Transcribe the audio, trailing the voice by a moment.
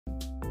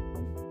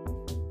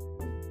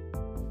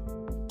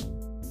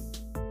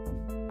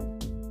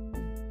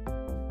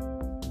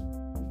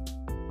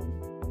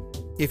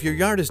If your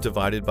yard is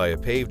divided by a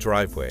paved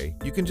driveway,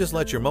 you can just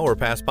let your mower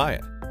pass by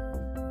it.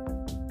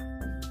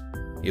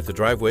 If the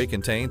driveway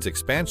contains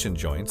expansion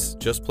joints,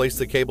 just place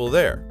the cable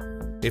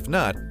there. If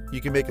not,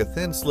 you can make a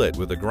thin slit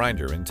with a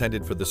grinder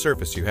intended for the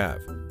surface you have.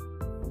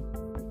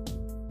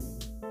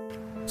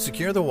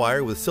 Secure the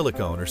wire with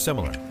silicone or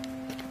similar.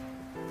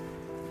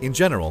 In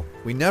general,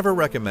 we never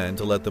recommend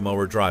to let the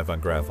mower drive on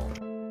gravel.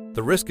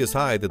 The risk is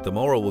high that the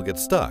mower will get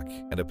stuck,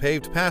 and a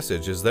paved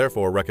passage is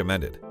therefore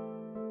recommended.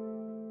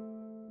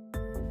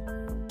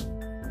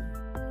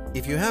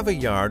 If you have a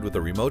yard with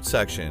a remote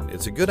section,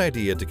 it's a good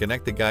idea to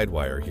connect the guide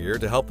wire here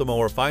to help the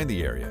mower find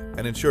the area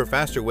and ensure a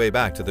faster way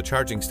back to the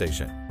charging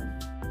station.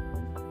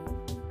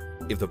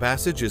 If the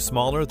passage is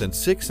smaller than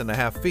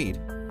 6.5 feet,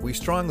 we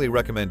strongly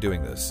recommend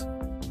doing this.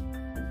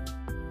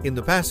 In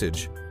the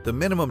passage, the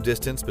minimum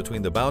distance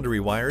between the boundary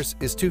wires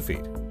is 2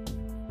 feet.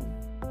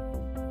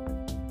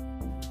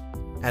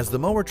 As the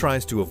mower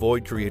tries to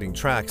avoid creating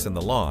tracks in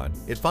the lawn,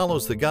 it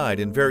follows the guide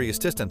in various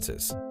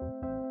distances.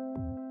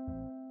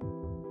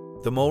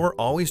 The mower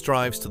always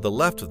drives to the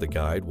left of the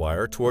guide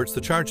wire towards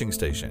the charging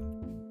station.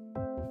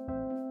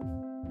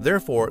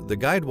 Therefore, the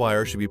guide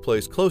wire should be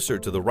placed closer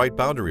to the right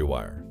boundary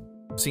wire,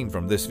 seen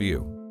from this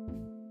view.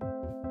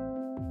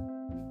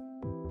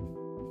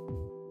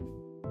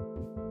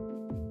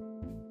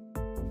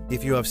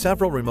 If you have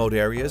several remote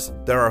areas,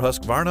 there are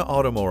Husqvarna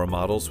Automower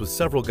models with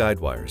several guide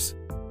wires.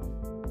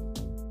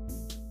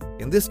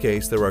 In this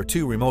case, there are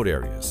 2 remote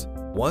areas,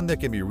 one that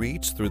can be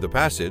reached through the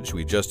passage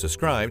we just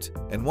described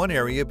and one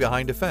area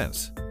behind a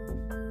fence.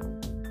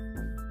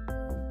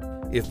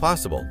 If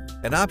possible,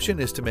 an option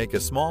is to make a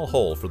small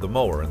hole for the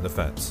mower in the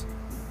fence.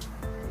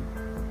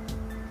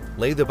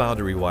 Lay the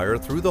boundary wire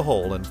through the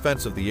hole and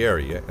fence of the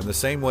area in the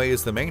same way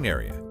as the main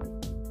area.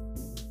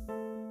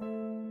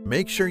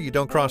 Make sure you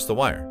don't cross the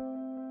wire.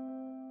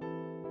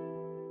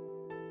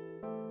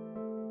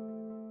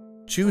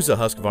 Choose a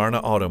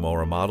Husqvarna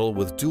Automower model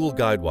with dual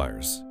guide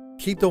wires.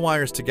 Keep the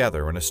wires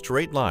together in a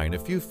straight line a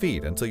few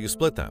feet until you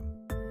split them.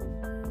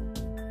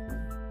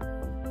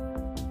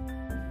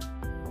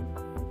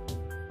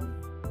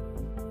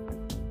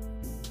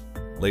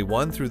 Lay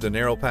one through the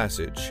narrow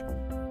passage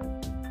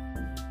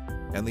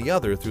and the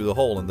other through the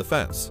hole in the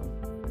fence.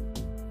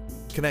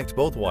 Connect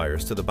both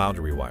wires to the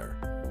boundary wire.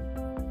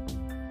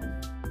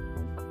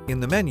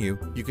 In the menu,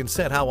 you can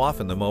set how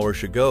often the mower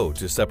should go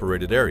to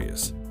separated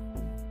areas.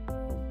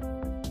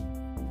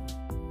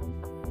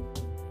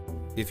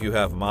 If you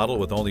have a model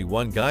with only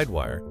one guide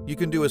wire, you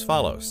can do as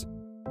follows.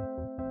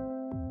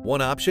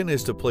 One option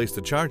is to place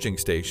the charging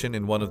station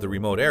in one of the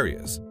remote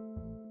areas.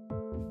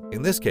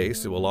 In this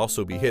case, it will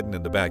also be hidden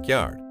in the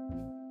backyard.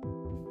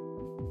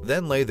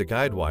 Then lay the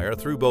guide wire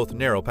through both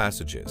narrow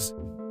passages.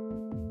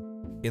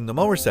 In the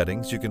mower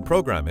settings, you can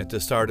program it to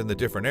start in the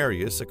different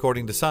areas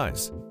according to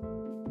size.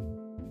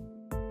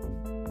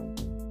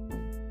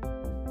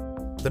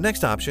 The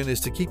next option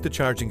is to keep the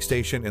charging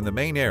station in the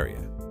main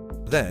area.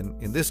 Then,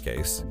 in this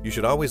case, you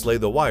should always lay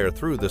the wire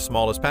through the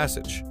smallest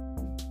passage.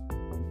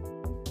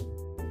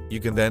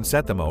 You can then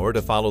set the mower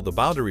to follow the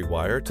boundary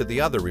wire to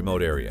the other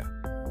remote area.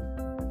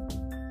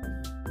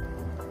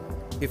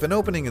 If an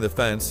opening in the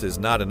fence is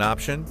not an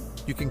option,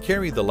 you can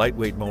carry the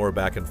lightweight mower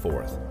back and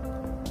forth.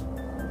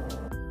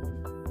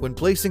 When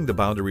placing the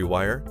boundary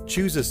wire,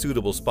 choose a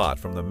suitable spot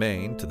from the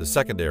main to the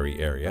secondary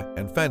area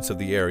and fence of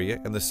the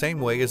area in the same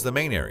way as the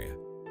main area.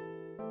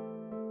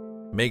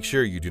 Make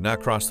sure you do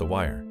not cross the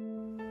wire.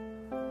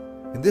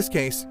 In this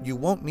case, you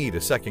won't need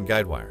a second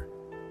guide wire.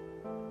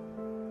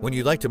 When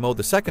you'd like to mow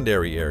the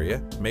secondary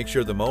area, make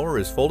sure the mower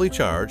is fully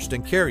charged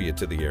and carry it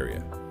to the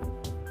area.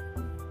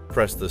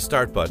 Press the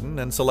Start button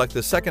and select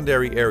the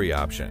secondary area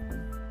option.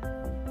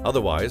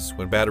 Otherwise,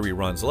 when battery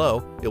runs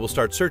low, it will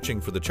start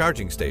searching for the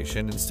charging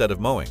station instead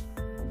of mowing.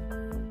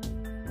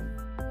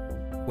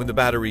 When the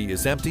battery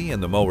is empty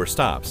and the mower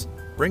stops,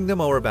 bring the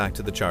mower back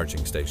to the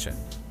charging station.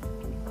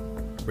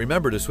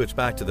 Remember to switch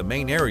back to the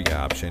main area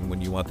option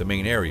when you want the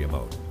main area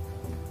mode.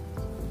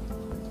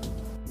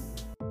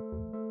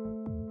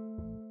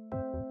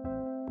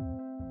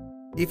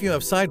 If you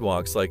have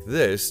sidewalks like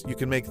this, you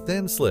can make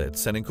thin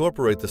slits and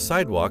incorporate the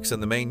sidewalks in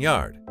the main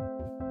yard.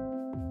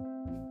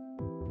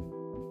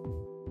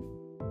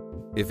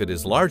 If it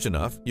is large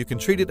enough, you can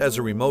treat it as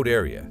a remote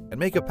area and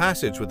make a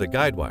passage with a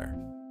guide wire.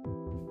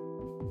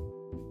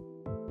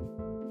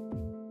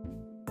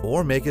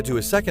 Or make it to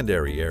a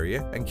secondary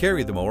area and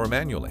carry the mower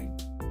manually.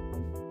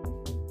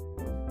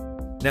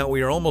 Now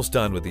we are almost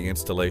done with the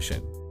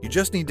installation. You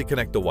just need to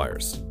connect the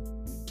wires.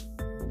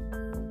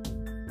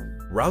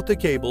 Route the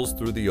cables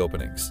through the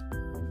openings.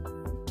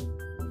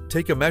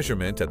 Take a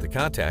measurement at the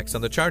contacts on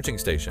the charging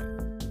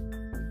station.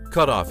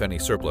 Cut off any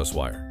surplus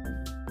wire.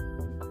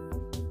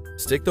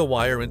 Stick the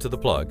wire into the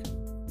plug.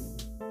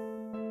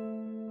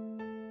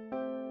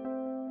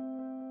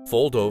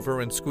 Fold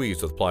over and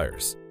squeeze with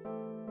pliers.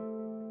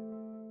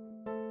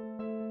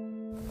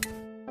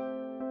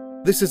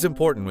 This is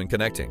important when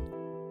connecting.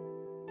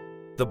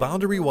 The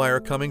boundary wire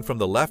coming from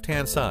the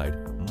left-hand side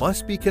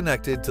must be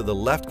connected to the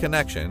left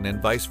connection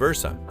and vice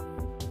versa.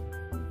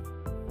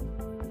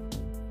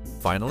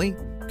 Finally,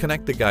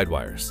 connect the guide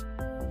wires.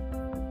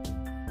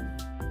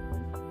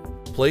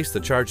 Place the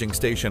charging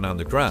station on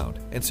the ground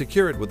and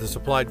secure it with the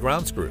supplied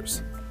ground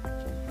screws.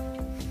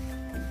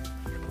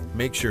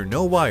 Make sure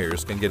no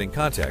wires can get in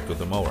contact with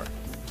the mower.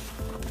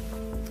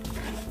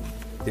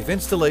 If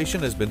installation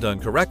has been done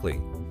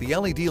correctly, the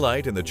LED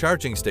light in the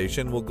charging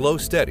station will glow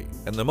steady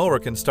and the mower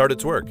can start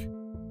its work.